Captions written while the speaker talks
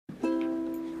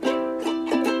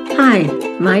Hi,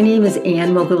 my name is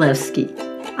Ann Mogilevsky.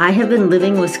 I have been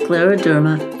living with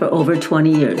scleroderma for over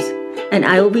 20 years, and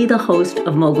I will be the host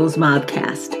of Mogul's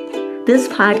Mobcast. This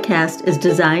podcast is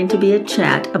designed to be a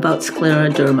chat about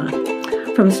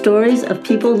scleroderma. From stories of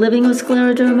people living with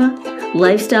scleroderma,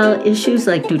 lifestyle issues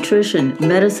like nutrition,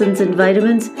 medicines, and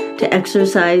vitamins, to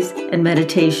exercise and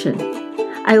meditation.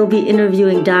 I will be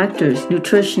interviewing doctors,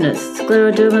 nutritionists,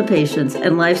 scleroderma patients,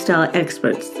 and lifestyle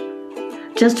experts.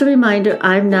 Just a reminder,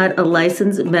 I'm not a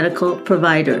licensed medical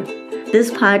provider.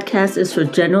 This podcast is for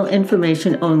general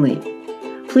information only.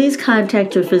 Please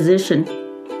contact your physician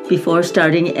before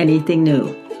starting anything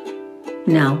new.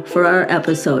 Now, for our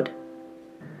episode.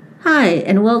 Hi,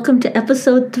 and welcome to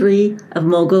episode 3 of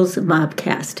Mogul's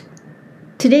Mobcast.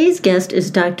 Today's guest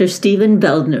is Dr. Steven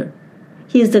Beldner.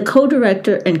 He is the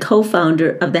co-director and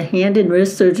co-founder of the Hand and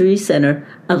Wrist Surgery Center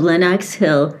of Lenox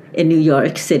Hill in New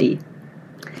York City.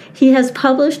 He has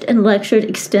published and lectured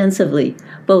extensively,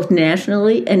 both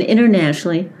nationally and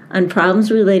internationally, on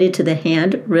problems related to the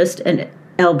hand, wrist, and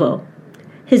elbow.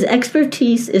 His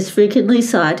expertise is frequently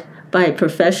sought by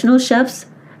professional chefs,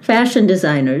 fashion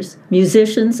designers,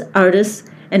 musicians, artists,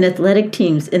 and athletic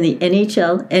teams in the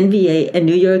NHL, NBA, and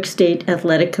New York State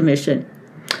Athletic Commission.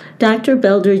 Dr.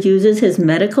 Beldner uses his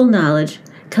medical knowledge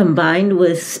combined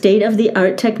with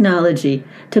state-of-the-art technology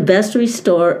to best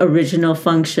restore original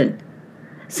function.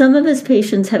 Some of his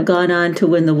patients have gone on to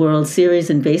win the World Series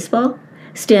in baseball,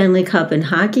 Stanley Cup in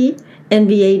hockey,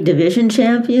 NBA division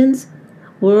champions,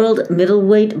 world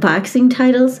middleweight boxing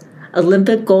titles,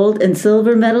 Olympic gold and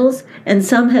silver medals, and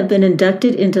some have been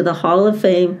inducted into the Hall of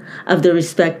Fame of their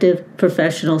respective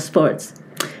professional sports.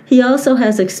 He also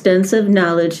has extensive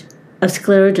knowledge of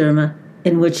scleroderma,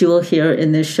 in which you will hear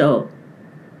in this show.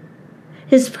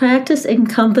 His practice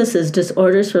encompasses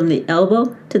disorders from the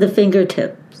elbow to the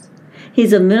fingertips.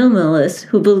 He's a minimalist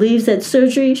who believes that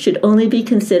surgery should only be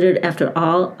considered after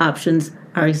all options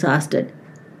are exhausted.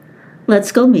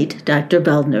 Let's go meet Dr.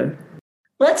 Beldner.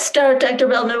 Let's start, Dr.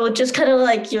 Beldner, with just kind of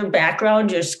like your background,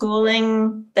 your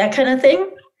schooling, that kind of thing.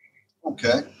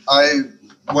 Okay. I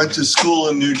went to school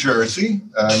in New Jersey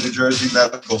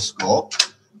Medical School,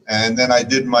 and then I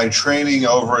did my training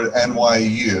over at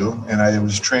NYU, and I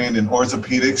was trained in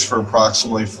orthopedics for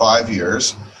approximately 5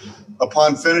 years.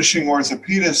 Upon finishing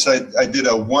orthopedics, I did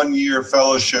a 1-year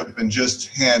fellowship in just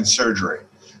hand surgery,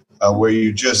 where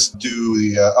you just do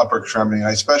the upper extremity. And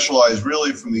I specialized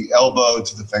really from the elbow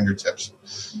to the fingertips.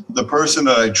 The person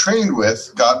that I trained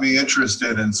with got me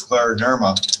interested in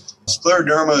scleroderma.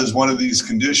 Scleroderma is one of these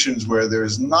conditions where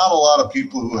there's not a lot of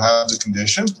people who have the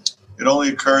condition. It only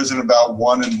occurs in about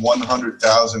 1 in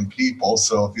 100,000 people.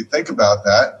 So if you think about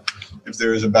that, if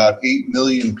there's about 8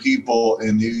 million people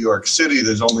in New York City,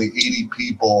 there's only 80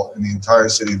 people in the entire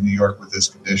city of New York with this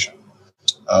condition,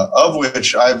 of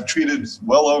which I've treated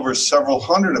well over several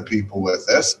hundred of people with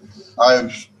this.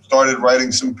 I've started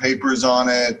writing some papers on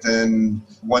it, and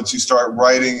once you start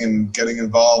writing and getting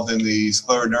involved in the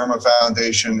Scleroderma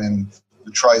Foundation in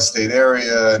the tri-state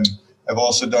area, and I've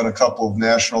also done a couple of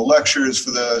national lectures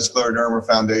for the Scleroderma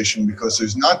Foundation because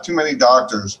there's not too many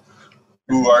doctors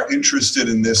who are interested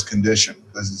in this condition,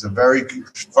 because it's a very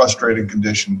frustrating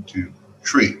condition to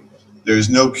treat. There's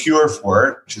no cure for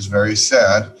it, which is very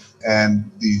sad, and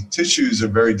the tissues are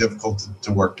very difficult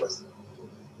to work with.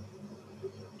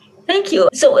 Thank you.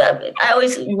 So I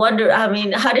always wonder,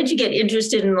 how did you get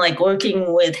interested in like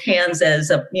working with hands as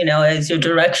your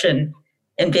direction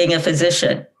and being a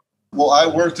physician? Well, I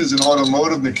worked as an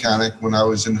automotive mechanic when I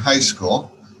was in high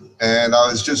school. And I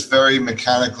was just very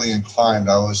mechanically inclined.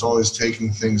 I was always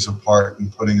taking things apart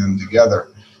and putting them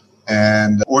together.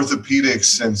 And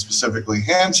orthopedics, and specifically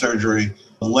hand surgery,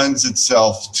 lends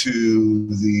itself to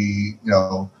the,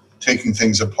 taking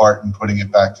things apart and putting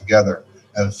it back together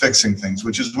and fixing things,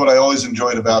 which is what I always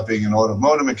enjoyed about being an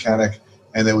automotive mechanic.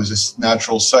 And there was a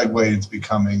natural segue into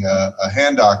becoming a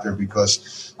hand doctor,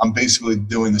 because I'm basically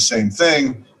doing the same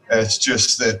thing. It's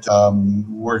just that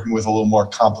working with a little more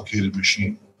complicated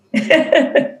machine.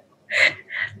 That's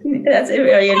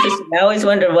very interesting. I always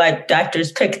wonder why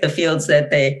doctors pick the fields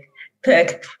that they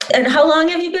pick. And how long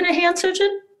have you been a hand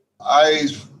surgeon? I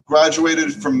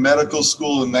graduated from medical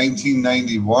school in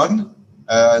 1991,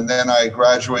 and then I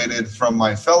graduated from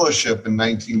my fellowship in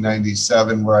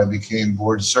 1997, where I became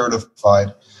board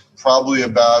certified, probably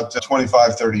about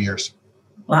 25, 30 years.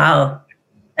 Wow.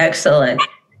 Excellent.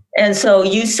 And so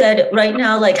you said right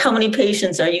now, like how many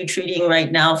patients are you treating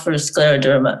right now for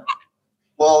scleroderma?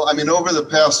 Well, over the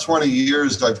past 20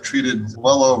 years, I've treated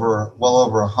well over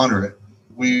 100.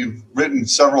 We've written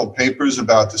several papers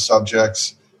about the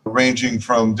subjects, ranging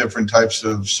from different types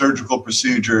of surgical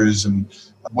procedures and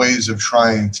ways of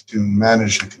trying to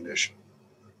manage the condition.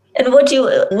 And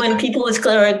when people with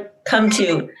sclera come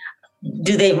to,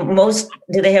 what's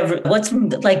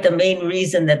like the main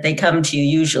reason that they come to you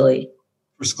usually?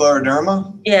 For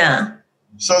scleroderma? Yeah.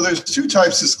 So there's two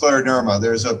types of scleroderma.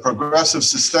 There's a progressive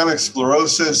systemic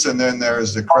sclerosis, and then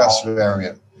there's the CREST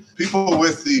variant. People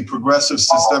with the progressive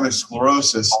systemic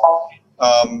sclerosis,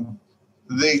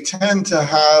 they tend to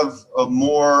have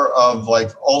more of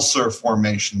like ulcer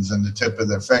formations in the tip of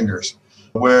their fingers,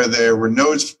 where their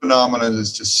Raynaud's phenomenon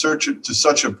is to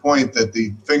such a point that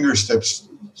the finger tips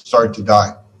start to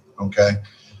die, okay?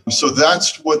 So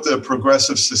that's what the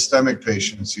progressive systemic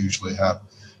patients usually have.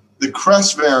 The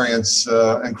CREST variants,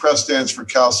 and CREST stands for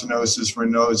calcinosis,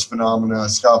 Raynaud's phenomena,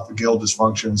 esophageal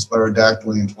dysfunction,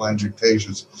 sclerodactyly, and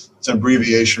telangiectasias. It's an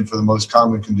abbreviation for the most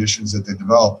common conditions that they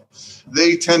develop.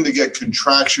 They tend to get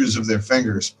contractures of their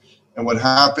fingers. And what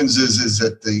happens is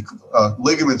that the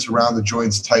ligaments around the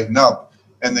joints tighten up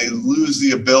and they lose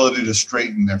the ability to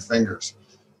straighten their fingers.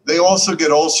 They also get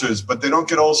ulcers, but they don't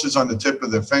get ulcers on the tip of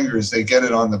their fingers. They get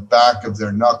it on the back of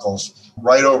their knuckles,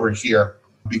 right over here.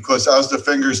 Because as the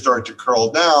fingers start to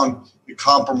curl down, it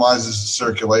compromises the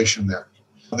circulation there.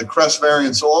 The CREST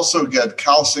variants also get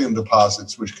calcium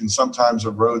deposits, which can sometimes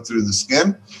erode through the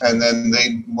skin. And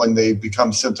then when they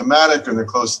become symptomatic and they're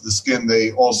close to the skin,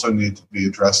 they also need to be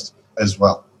addressed as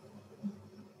well.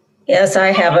 Yes,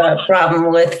 I have a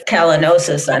problem with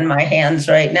calcinosis on my hands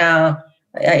right now.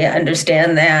 I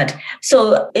understand that.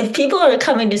 So if people are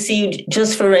coming to see you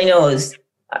just for Raynaud's,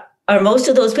 are most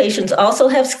of those patients also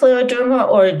have scleroderma,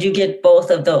 or do you get both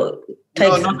of those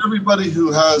types? No, not everybody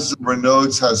who has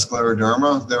Raynaud's has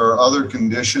scleroderma. There are other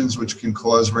conditions which can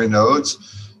cause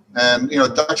Raynaud's. And,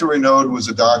 Dr. Raynaud was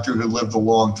a doctor who lived a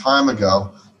long time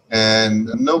ago, and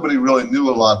nobody really knew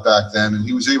a lot back then, and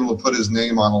he was able to put his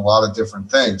name on a lot of different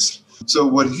things. So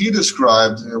what he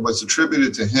described, what's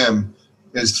attributed to him,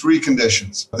 is three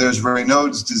conditions. There's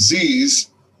Raynaud's disease,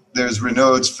 there's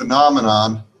Raynaud's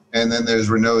phenomenon, and then there's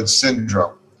Raynaud's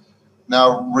syndrome.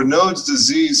 Now, Raynaud's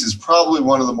disease is probably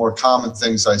one of the more common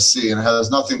things I see, and it has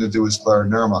nothing to do with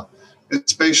scleroderma.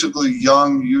 It's basically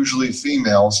young, usually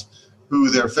females, who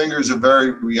their fingers are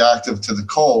very reactive to the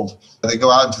cold. They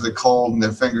go out into the cold and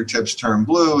their fingertips turn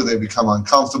blue, they become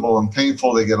uncomfortable and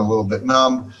painful, they get a little bit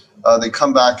numb, they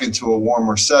come back into a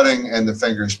warmer setting and the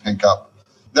fingers pink up.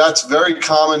 That's very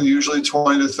common, usually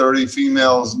 20 to 30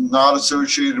 females, not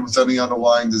associated with any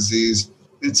underlying disease.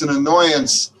 It's an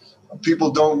annoyance.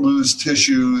 People don't lose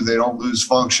tissue, they don't lose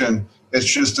function. It's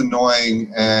just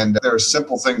annoying, and there are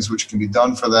simple things which can be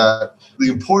done for that. The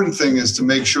important thing is to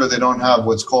make sure they don't have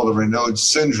what's called a Raynaud's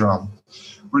syndrome.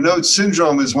 Raynaud's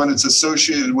syndrome is when it's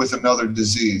associated with another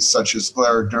disease, such as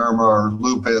scleroderma or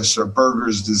lupus or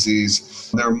Berger's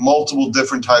disease. There are multiple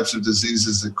different types of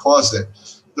diseases that cause it.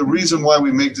 The reason why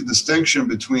we make the distinction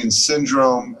between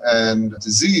syndrome and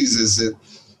disease is that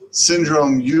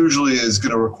syndrome usually is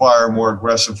going to require more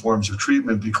aggressive forms of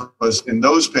treatment, because in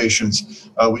those patients,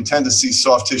 we tend to see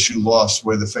soft tissue loss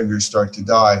where the fingers start to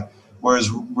die, whereas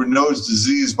Raynaud's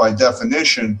disease, by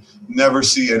definition, never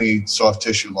see any soft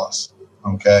tissue loss,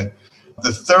 okay?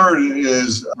 The third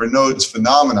is Raynaud's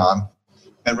phenomenon,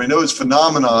 and Raynaud's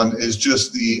phenomenon is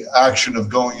just the action of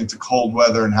going into cold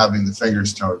weather and having the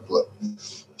fingers turn blue.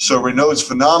 So Raynaud's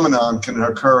phenomenon can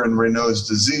occur in Raynaud's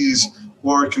disease,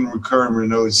 or it can recur in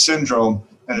Raynaud's syndrome,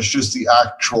 and it's just the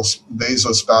actual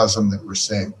vasospasm that we're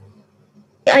seeing.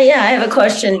 Yeah, I have a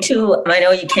question too. I know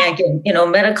you can't give,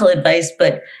 medical advice,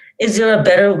 but is there a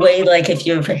better way, like if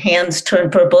your hands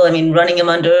turn purple, running them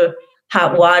under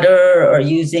hot water or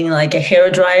using like a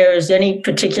hair dryer? Is there any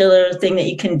particular thing that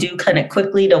you can do kind of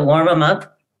quickly to warm them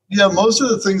up? Yeah, most of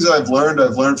the things I've learned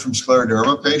from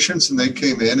scleroderma patients, and they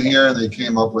came in here and they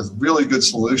came up with really good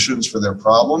solutions for their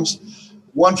problems.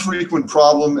 One frequent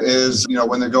problem is,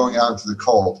 when they're going out into the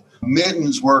cold.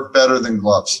 Mittens work better than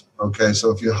gloves, okay?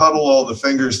 So if you huddle all the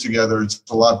fingers together, it's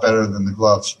a lot better than the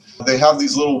gloves. They have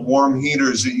these little warm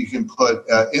heaters that you can put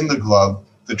in the glove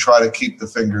to try to keep the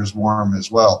fingers warm as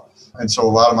well. And so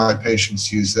a lot of my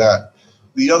patients use that.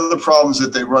 The other problems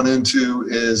that they run into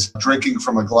is drinking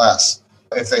from a glass.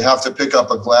 If they have to pick up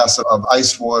a glass of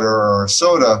iced water or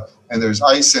soda and there's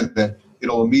ice in it,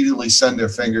 it'll immediately send their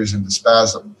fingers into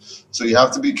spasm. So you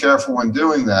have to be careful when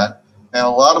doing that. And a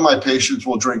lot of my patients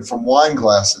will drink from wine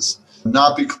glasses,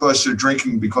 not because they're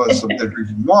drinking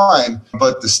wine,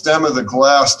 but the stem of the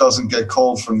glass doesn't get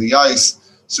cold from the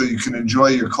ice, so you can enjoy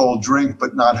your cold drink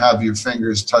but not have your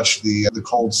fingers touch the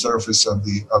cold surface of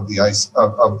the ice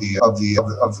of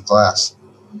the glass.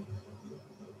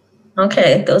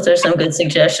 Okay, those are some good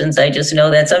suggestions. I just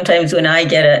know that sometimes when I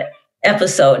get an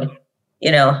episode,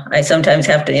 I sometimes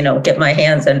have to, get my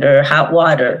hands under hot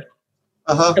water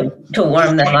to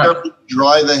warm them up.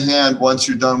 Dry the hand once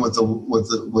you're done with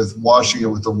washing it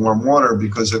with the warm water,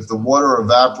 because if the water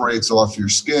evaporates off your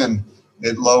skin,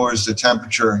 it lowers the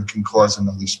temperature and can cause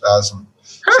another spasm.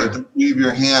 So don't leave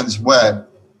your hands wet.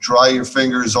 Dry your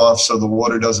fingers off so the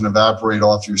water doesn't evaporate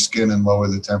off your skin and lower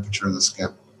the temperature of the skin.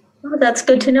 Oh, that's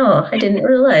good to know. I didn't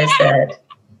realize that.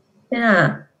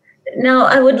 Yeah. Now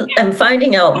I'm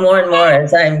finding out more and more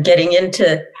as I'm getting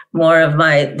into more of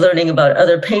my learning about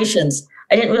other patients.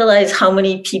 I didn't realize how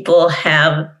many people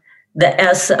have the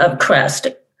S of crest.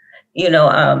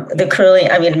 The curling.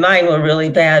 I mean, mine were really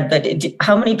bad, but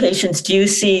how many patients do you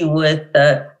see with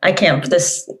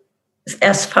this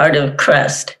S part of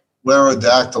crest?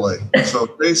 Sclerodactyly. So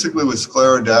basically what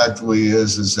sclerodactyly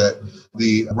is that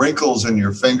the wrinkles in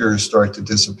your fingers start to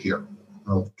disappear,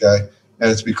 okay? And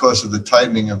it's because of the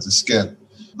tightening of the skin.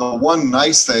 The one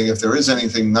nice thing, if there is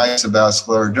anything nice about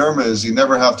scleroderma, is you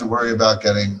never have to worry about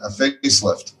getting a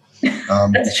facelift.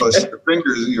 Because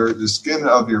the skin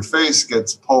of your face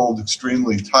gets pulled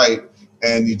extremely tight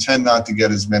and you tend not to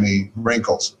get as many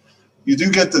wrinkles. You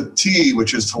do get the T,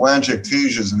 which is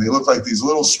telangiectasias, and they look like these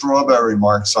little strawberry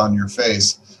marks on your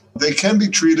face. They can be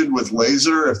treated with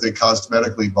laser if they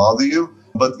cosmetically bother you,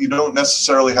 but you don't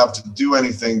necessarily have to do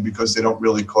anything because they don't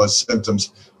really cause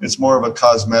symptoms. It's more of a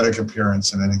cosmetic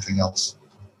appearance than anything else.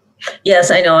 Yes,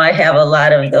 I know. I have a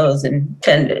lot of those, and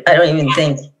I don't even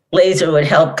think laser would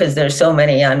help because there's so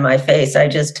many on my face. I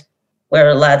just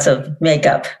wear lots of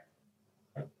makeup.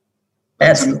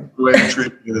 That's another way to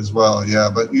treat it as well, yeah.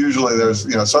 But usually there's,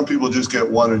 some people just get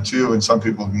one or two, and some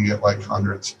people can get like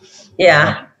hundreds.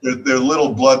 Yeah. They're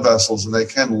little blood vessels, and they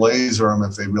can laser them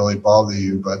if they really bother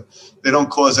you, but they don't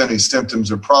cause any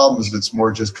symptoms or problems. It's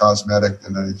more just cosmetic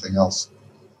than anything else.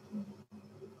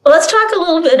 Well, let's talk a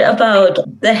little bit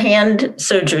about the hand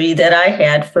surgery that I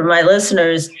had. For my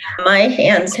listeners, my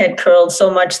hands had curled so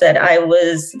much that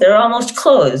they're almost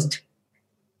closed.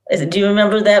 Do you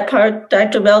remember that part,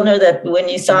 Dr. Beldner, that when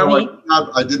you saw me?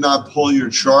 I did not pull your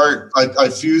chart. I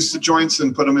fused the joints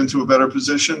and put them into a better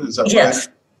position. Is that right? Yes.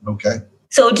 Okay.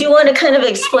 So do you want to kind of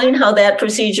explain how that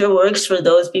procedure works for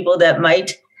those people that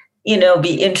might,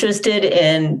 be interested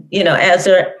in, as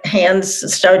their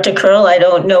hands start to curl? I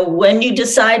don't know when you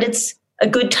decide it's a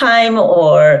good time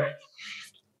or...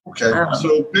 Okay,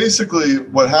 so basically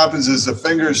what happens is the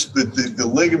fingers,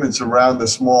 the ligaments around the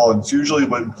small, it's usually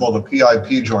what we call the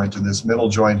PIP joint in this middle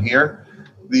joint here.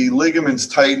 The ligaments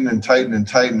tighten and tighten and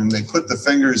tighten, and they put the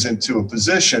fingers into a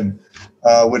position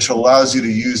which allows you to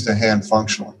use the hand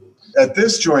functionally. At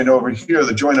this joint over here,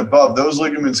 the joint above, those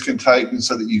ligaments can tighten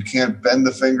so that you can't bend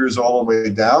the fingers all the way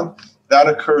down. That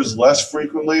occurs less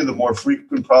frequently. The more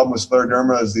frequent problem with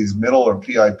scleroderma is these middle or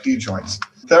PIP joints.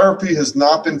 Therapy has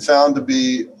not been found to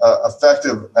be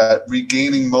effective at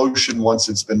regaining motion once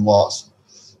it's been lost.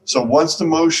 So once the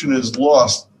motion is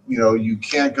lost, you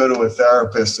can't go to a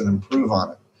therapist and improve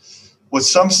on it. What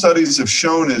some studies have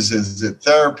shown is that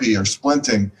therapy or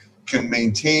splinting can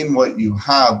maintain what you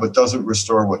have but doesn't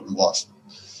restore what you lost.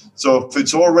 So if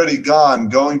it's already gone,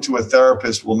 going to a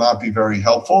therapist will not be very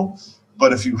helpful.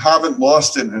 But if you haven't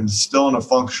lost it and it's still in a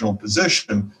functional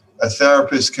position, a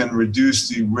therapist can reduce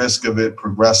the risk of it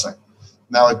progressing.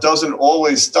 Now, it doesn't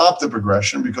always stop the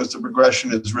progression because the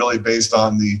progression is really based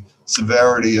on the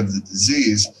severity of the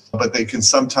disease, but they can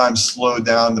sometimes slow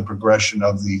down the progression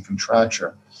of the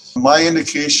contracture. My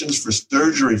indications for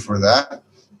surgery for that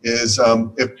is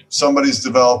if somebody's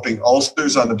developing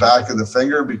ulcers on the back of the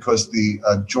finger because the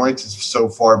joint is so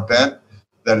far bent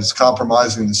that it's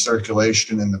compromising the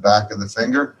circulation in the back of the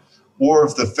finger, or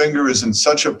if the finger is in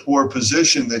such a poor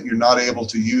position that you're not able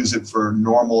to use it for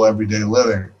normal everyday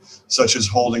living, such as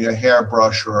holding a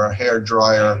hairbrush or a hair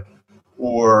dryer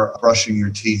or brushing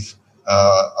your teeth,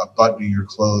 buttoning your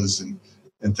clothes,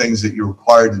 and things that you're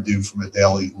required to do from a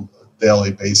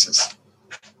daily basis.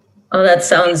 Oh, that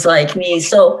sounds like me.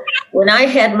 So when I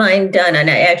had mine done, and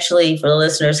I actually, for the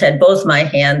listeners, had both my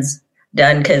hands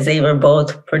done because they were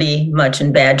both pretty much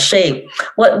in bad shape.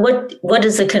 What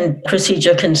does the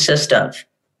procedure consist of?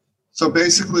 So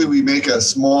basically, we make a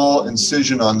small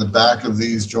incision on the back of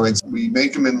these joints. We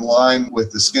make them in line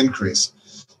with the skin crease.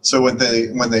 So when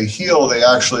they heal, they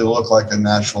actually look like a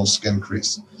natural skin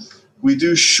crease. We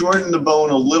do shorten the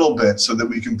bone a little bit so that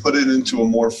we can put it into a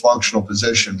more functional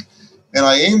position. And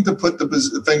I aim to put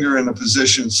the finger in a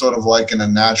position sort of like in a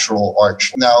natural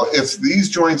arch. Now, if these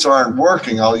joints aren't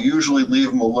working, I'll usually leave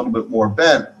them a little bit more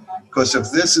bent, because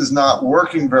if this is not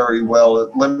working very well,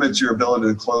 it limits your ability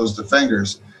to close the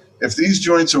fingers. If these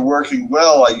joints are working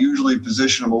well, I usually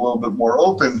position them a little bit more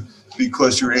open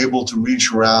because you're able to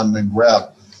reach around and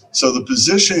grab. So the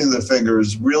positioning of the finger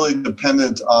is really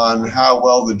dependent on how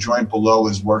well the joint below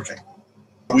is working.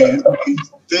 We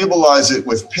stabilize it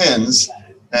with pins,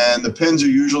 and the pins are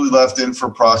usually left in for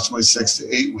approximately 6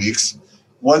 to 8 weeks.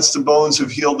 Once the bones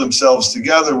have healed themselves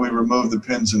together, we remove the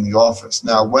pins in the office.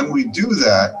 Now, when we do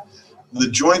that, the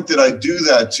joint that I do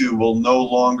that to will no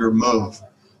longer move.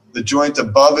 The joint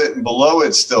above it and below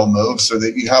it still moves, so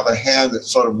that you have a hand that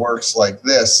sort of works like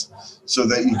this, so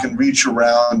that you can reach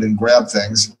around and grab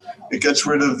things. It gets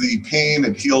rid of the pain,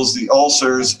 it heals the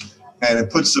ulcers, and it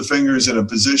puts the fingers in a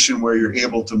position where you're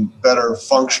able to better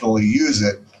functionally use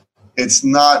it. It's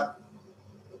not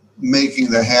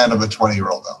making the hand of a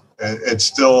 20-year-old though. It's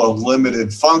still a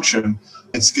limited function.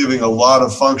 It's giving a lot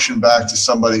of function back to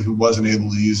somebody who wasn't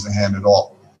able to use the hand at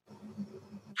all.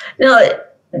 No,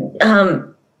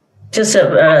 just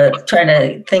trying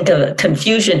to think of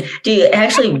confusion. Do you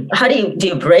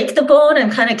break the bone?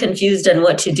 I'm kind of confused on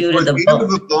what you do to the bone. At the end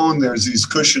of the bone, there's these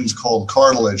cushions called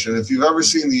cartilage. And if you've ever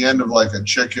seen the end of like a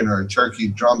chicken or a turkey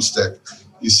drumstick,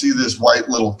 you see this white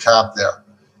little cap there.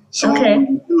 So what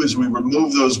we do is we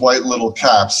remove those white little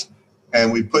caps and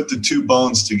we put the two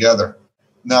bones together.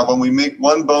 Now, when we make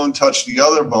one bone touch the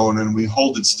other bone and we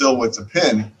hold it still with the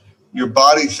pin, your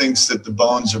body thinks that the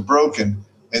bones are broken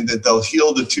and that they'll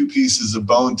heal the two pieces of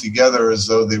bone together as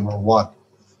though they were one.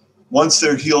 Once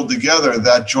they're healed together,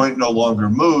 that joint no longer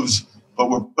moves, but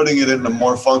we're putting it in a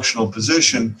more functional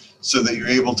position so that you're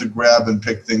able to grab and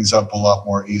pick things up a lot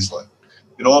more easily.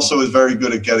 It also is very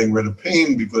good at getting rid of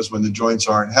pain because when the joints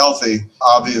aren't healthy,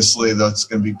 obviously that's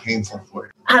going to be painful for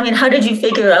you. I mean, how did you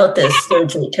figure out this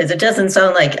surgery? Because it doesn't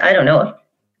sound like, I don't know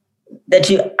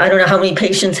how many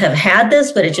patients have had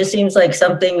this, but it just seems like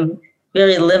something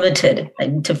very limited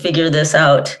to figure this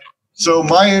out. So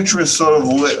my interest sort of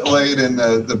laid in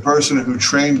the person who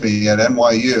trained me at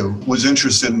NYU was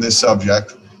interested in this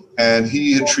subject, and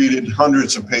he had treated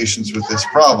hundreds of patients with this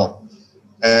problem.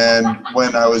 And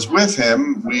when I was with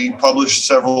him, we published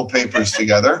several papers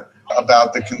together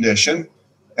about the condition.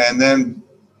 And then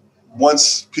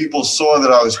once people saw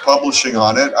that I was publishing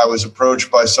on it, I was approached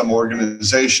by some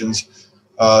organizations,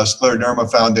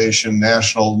 Scleroderma Foundation,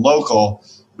 national and local,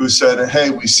 who said, hey,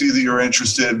 we see that you're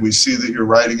interested. We see that you're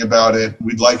writing about it.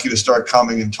 We'd like you to start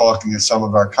coming and talking at some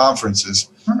of our conferences.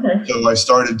 Okay. So I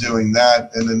started doing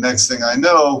that. And the next thing I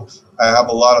know, I have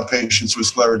a lot of patients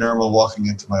with scleroderma walking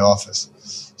into my office.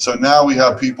 So now we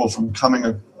have people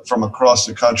coming from across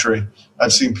the country.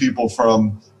 I've seen people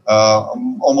from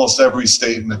almost every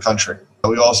state in the country.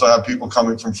 We also have people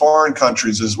coming from foreign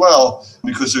countries as well,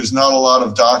 because there's not a lot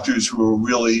of doctors who are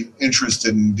really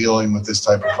interested in dealing with this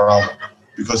type of problem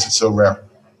because it's so rare.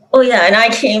 Oh, yeah. And I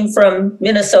came from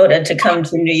Minnesota to come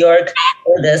to New York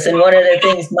for this. And one of the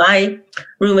things my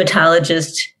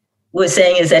rheumatologist was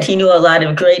saying is that he knew a lot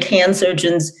of great hand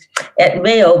surgeons at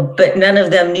Mayo, but none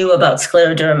of them knew about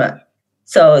scleroderma.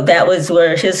 So that was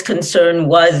where his concern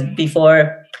was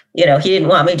before, he didn't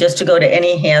want me just to go to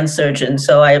any hand surgeon.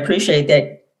 So I appreciate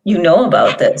that you know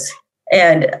about this.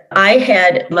 And I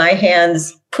had my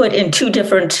hands put in two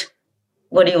different,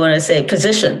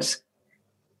 positions.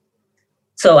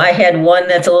 So I had one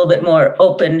that's a little bit more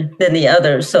open than the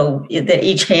other, so that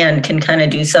each hand can kind of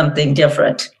do something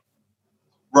different.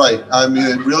 Right. I mean,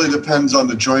 it really depends on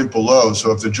the joint below.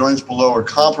 So if the joints below are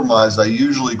compromised, I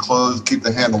usually keep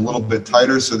the hand a little bit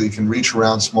tighter so that you can reach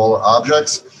around smaller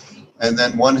objects. And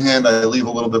then one hand I leave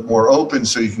a little bit more open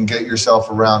so you can get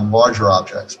yourself around larger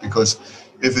objects. Because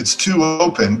if it's too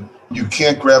open, you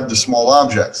can't grab the small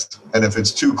objects. And if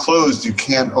it's too closed, you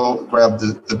can't grab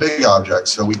the big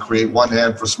objects. So we create one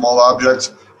hand for small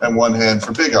objects and one hand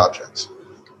for big objects.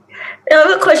 Now, I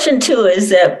have a question, too, is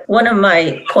that one of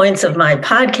my points of my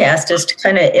podcast is to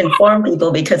kind of inform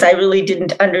people, because I really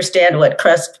didn't understand what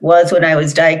CREST was when I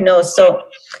was diagnosed. So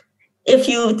if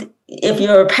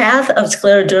your path of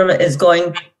scleroderma is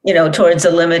going, towards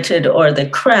the limited or the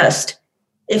CREST,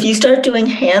 if you start doing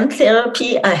hand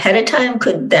therapy ahead of time,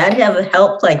 could that have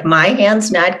helped, like my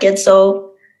hands not get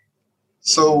so?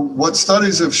 So what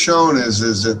studies have shown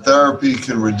is that therapy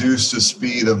can reduce the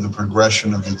speed of the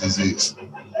progression of the disease.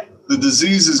 The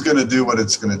disease is going to do what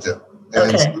it's going to do.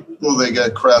 And some people, they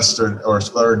get CREST or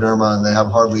scleroderma and they have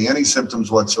hardly any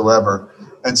symptoms whatsoever.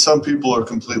 And some people are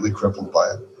completely crippled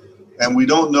by it. And we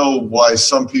don't know why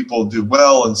some people do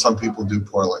well and some people do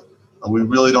poorly. We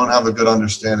really don't have a good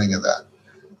understanding of that.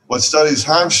 What studies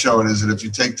have shown is that if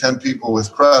you take 10 people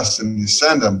with CREST and you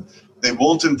send them, they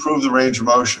won't improve the range of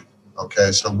motion.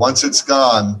 Okay, so once it's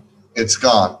gone, it's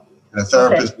gone. And a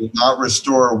therapist will not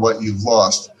restore what you've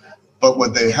lost. But if you take 10 people with CREST and you send them, they won't improve the range of motion. Okay, so once it's gone, it's gone. And a therapist will not restore what you've lost. But if you take 10 people with CREST and you send them, they won't improve the range of motion. Okay, so once it's gone, it's gone. And a therapist will not restore what you've lost. But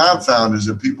what they have found is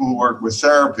that people who work with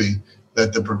therapy,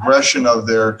 that the progression of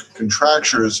their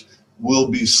contractures will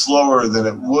be slower than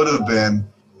it would have been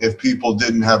if people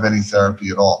didn't have any therapy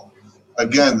at all.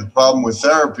 Again, the problem with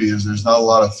therapy is there's not a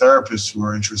lot of therapists who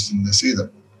are interested in this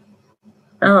either.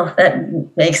 Oh,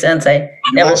 that makes sense. I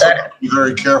never thought. Be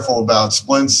very careful about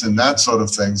splints and that sort of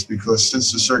things, because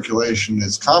since the circulation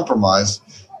is compromised,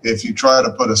 if you try to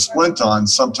put a splint on,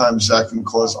 sometimes that can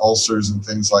cause ulcers and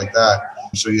things like that.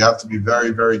 So you have to be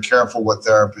very, very careful what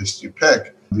therapist you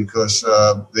pick, because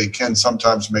they can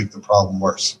sometimes make the problem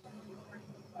worse.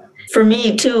 For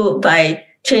me, too, by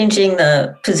changing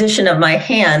the position of my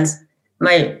hands,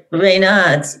 my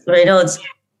Raynaud's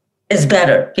is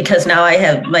better, because now I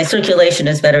have my circulation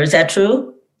is better. Is that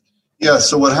true? Yeah.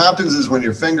 So what happens is when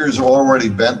your fingers are already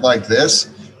bent like this,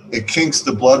 it kinks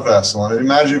the blood vessel. And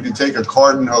imagine if you take a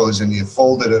garden hose and you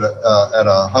fold it at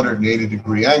a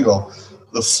 180-degree angle,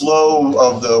 the flow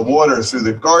of the water through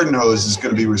the garden hose is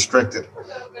going to be restricted.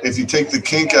 If you take the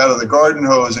kink out of the garden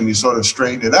hose and you sort of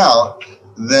straighten it out,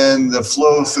 then the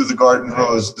flow through the garden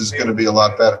hose is going to be a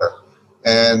lot better.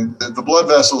 And the blood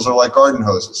vessels are like garden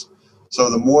hoses. So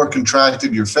the more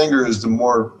contracted your finger is, the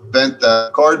more bent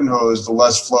that garden hose, the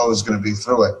less flow is going to be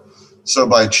through it. So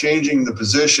by changing the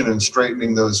position and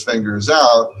straightening those fingers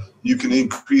out, you can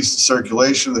increase the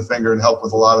circulation of the finger and help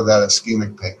with a lot of that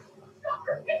ischemic pain.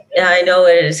 Yeah, I know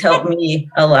it has helped me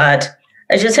a lot.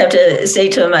 I just have to say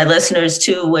to my listeners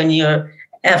too,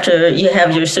 after you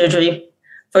have your surgery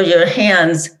for your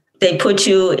hands, they put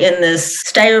you in this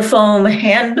styrofoam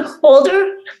hand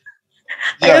holder.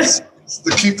 Yes,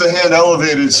 to keep the hand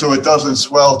elevated so it doesn't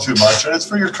swell too much. And it's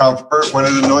for your comfort. When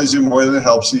it annoys you more than it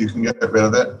helps you, you can get rid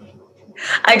of it.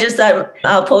 I just thought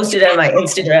I'll post it on my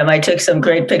Instagram. I took some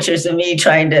great pictures of me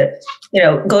trying to,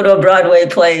 go to a Broadway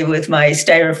play with my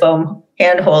styrofoam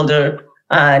hand holder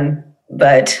on.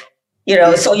 But,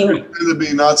 so you tend to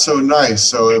be not so nice.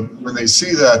 So when they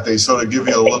see that, they sort of give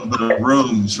you a little bit of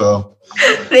room. So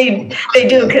they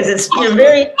do, because you're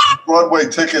very Broadway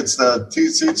tickets. The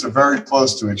seats are very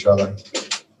close to each other.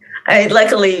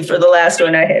 Luckily for the last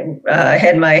one, I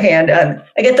had my hand on.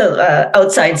 I get the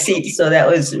outside seat, so that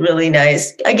was really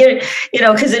nice. I get it,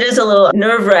 because it is a little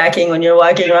nerve-wracking when you're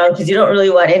walking around, because you don't really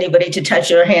want anybody to touch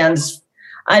your hands.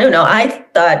 I don't know. I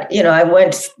thought, I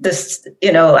went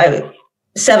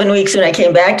 7 weeks when I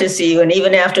came back to see you, and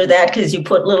even after that, because you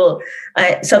put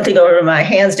something over my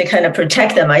hands to kind of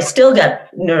protect them, I still got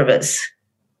nervous.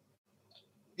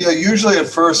 Yeah, usually at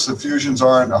first the fusions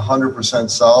aren't 100%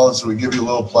 solid, so we give you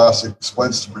little plastic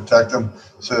splints to protect them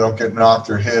so they don't get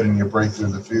knocked or hit and you break through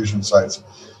the fusion sites.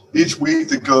 Each week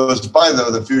that goes by,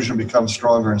 though, the fusion becomes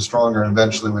stronger and stronger, and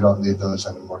eventually we don't need those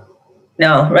anymore.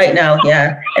 No, right now,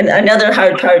 yeah. And another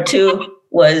hard part, too,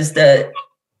 was the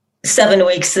 7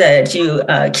 weeks that you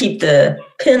keep the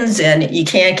pins in. You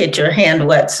can't get your hand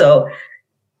wet, so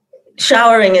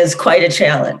showering is quite a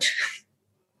challenge.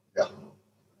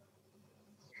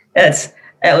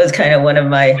 That was kind of one of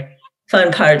my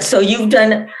fun parts. So you've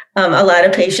done a lot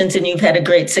of patients, and you've had a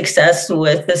great success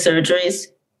with the surgeries.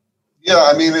 Yeah,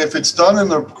 I mean, if it's done in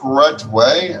the correct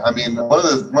way, I mean, one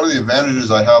of the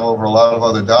advantages I have over a lot of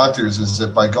other doctors is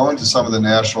that by going to some of the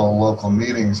national and local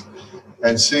meetings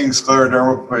and seeing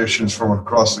scleroderma patients from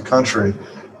across the country,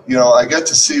 I get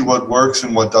to see what works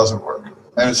and what doesn't work.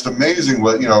 And it's amazing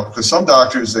what, because some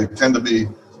doctors are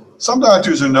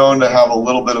known to have a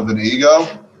little bit of an ego.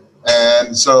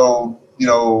 And so,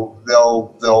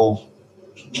 they'll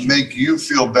make you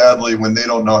feel badly when they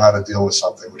don't know how to deal with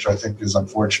something, which I think is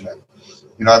unfortunate.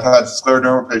 I've had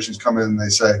scleroderma patients come in and they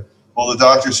say, well, the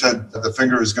doctor said that the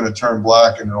finger is going to turn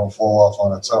black and it'll fall off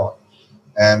on its own.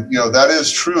 And, that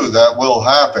is true. That will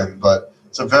happen, but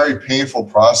it's a very painful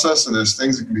process, and there's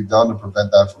things that can be done to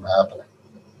prevent that from happening.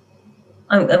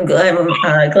 I'm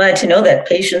glad to know that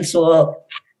patients will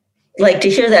like to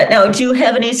hear that. Now, do you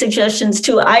have any suggestions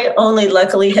too? I only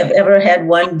luckily have ever had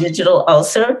one digital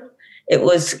ulcer. It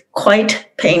was quite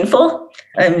painful.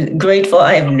 I'm grateful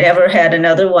I've never had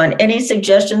another one. Any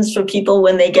suggestions for people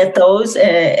when they get those?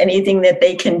 Anything that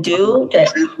they can do?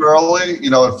 Treat early.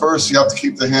 At first you have to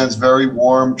keep the hands very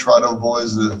warm. Try to avoid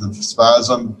the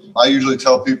spasm. I usually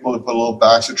tell people to put a little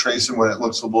Bacitracin when it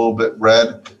looks a little bit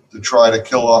red to try to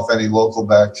kill off any local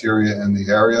bacteria in the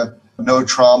area. No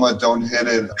trauma, don't hit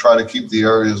it. Try to keep the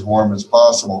area as warm as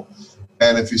possible.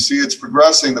 And if you see it's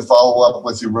progressing, to follow up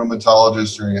with your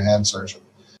rheumatologist or your hand surgeon.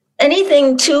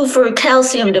 Anything, too, for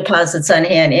calcium deposits on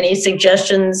hand? Any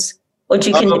suggestions what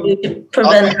you can do to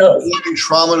prevent those?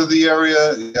 Trauma to the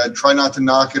area, try not to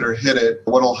knock it or hit it.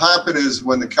 What will happen is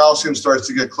when the calcium starts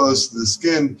to get close to the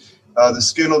skin, the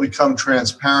skin will become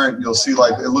transparent. You'll see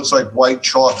it looks like white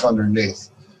chalk underneath.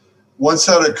 Once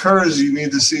that occurs, you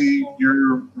need to see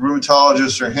your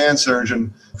rheumatologist or hand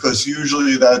surgeon, because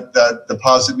usually that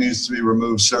deposit needs to be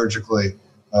removed surgically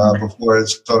before it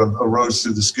sort of erodes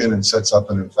through the skin and sets up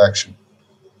an infection.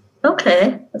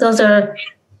 Okay, those are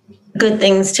good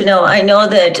things to know. I know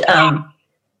that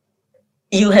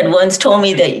you had once told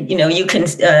me that, you can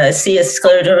see a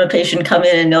scleroderma patient come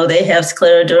in and know they have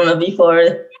scleroderma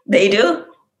before they do.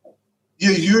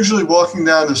 Yeah, usually walking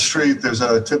down the street, there's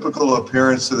a typical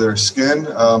appearance to their skin.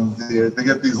 They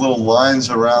get these little lines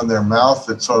around their mouth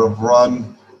that sort of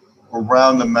run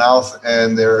around the mouth,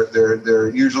 and they looks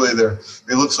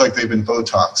like they've been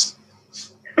Botoxed.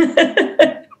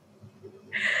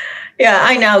 Yeah,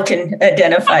 I now can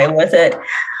identify with it.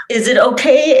 Is it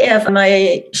okay if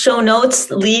my show notes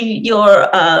leave your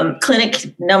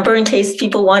clinic number in case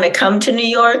people want to come to New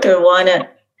York or want to,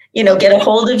 get a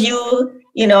hold of you?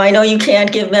 I know you can't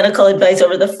give medical advice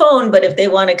over the phone, but if they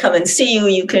want to come and see you,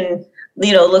 you can,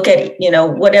 look at,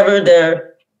 whatever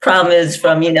their problem is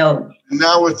from,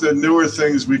 Now with the newer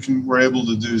things, we're able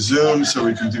to do Zoom, so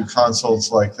we can do consults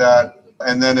like that.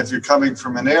 And then if you're coming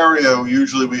from an area,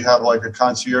 usually we have like a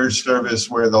concierge service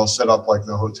where they'll set up like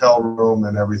the hotel room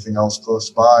and everything else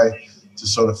close by to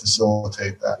sort of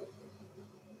facilitate that.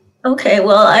 Okay,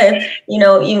 well,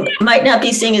 you might not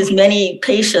be seeing as many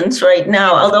patients right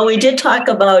now, although we did talk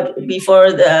about before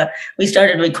we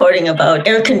started recording about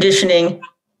air conditioning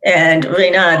and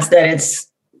Raynaud's, that it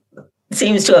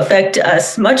seems to affect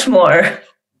us much more.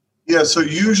 Yeah, so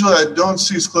usually I don't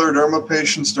see scleroderma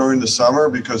patients during the summer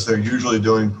because they're usually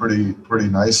doing pretty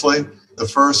nicely. The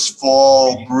first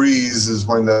fall breeze is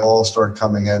when they all start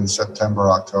coming in, September,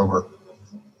 October.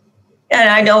 And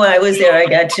I know when I was there, I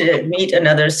got to meet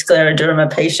another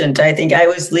scleroderma patient. I think I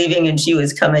was leaving and she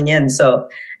was coming in. So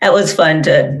that was fun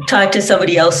to talk to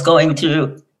somebody else going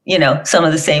through, some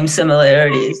of the same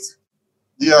similarities.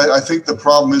 Yeah, I think the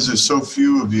problem is there's so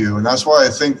few of you. And that's why I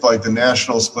think like the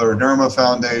National Scleroderma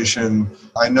Foundation,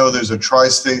 I know there's a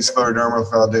tri-state scleroderma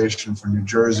foundation for New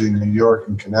Jersey, New York,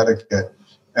 and Connecticut.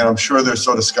 And I'm sure they're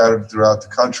sort of scattered throughout the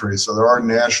country. So there are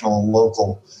national and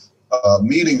local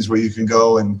meetings where you can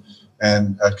go and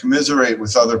commiserate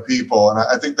with other people. And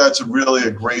I think that's really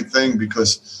a great thing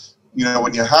because,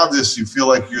 when you have this, you feel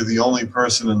like you're the only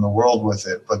person in the world with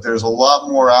it. But there's a lot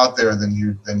more out there than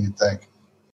you think.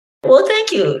 Well,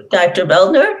 thank you, Dr.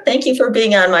 Beldner. Thank you for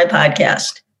being on my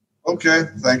podcast. Okay,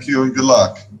 thank you and good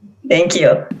luck. Thank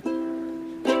you.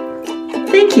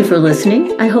 Thank you for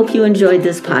listening. I hope you enjoyed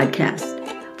this podcast.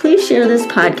 Please share this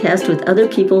podcast with other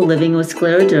people living with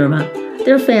scleroderma,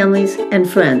 their families, and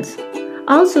friends.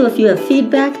 Also, if you have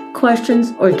feedback,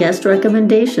 questions, or guest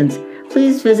recommendations,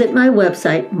 please visit my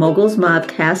website,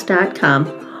 mogulsmobcast.com,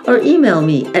 or email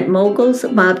me at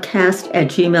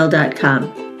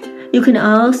mogulsmobcast@gmail.com. You can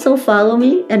also follow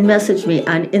me and message me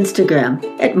on Instagram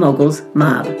at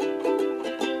mogulsmob.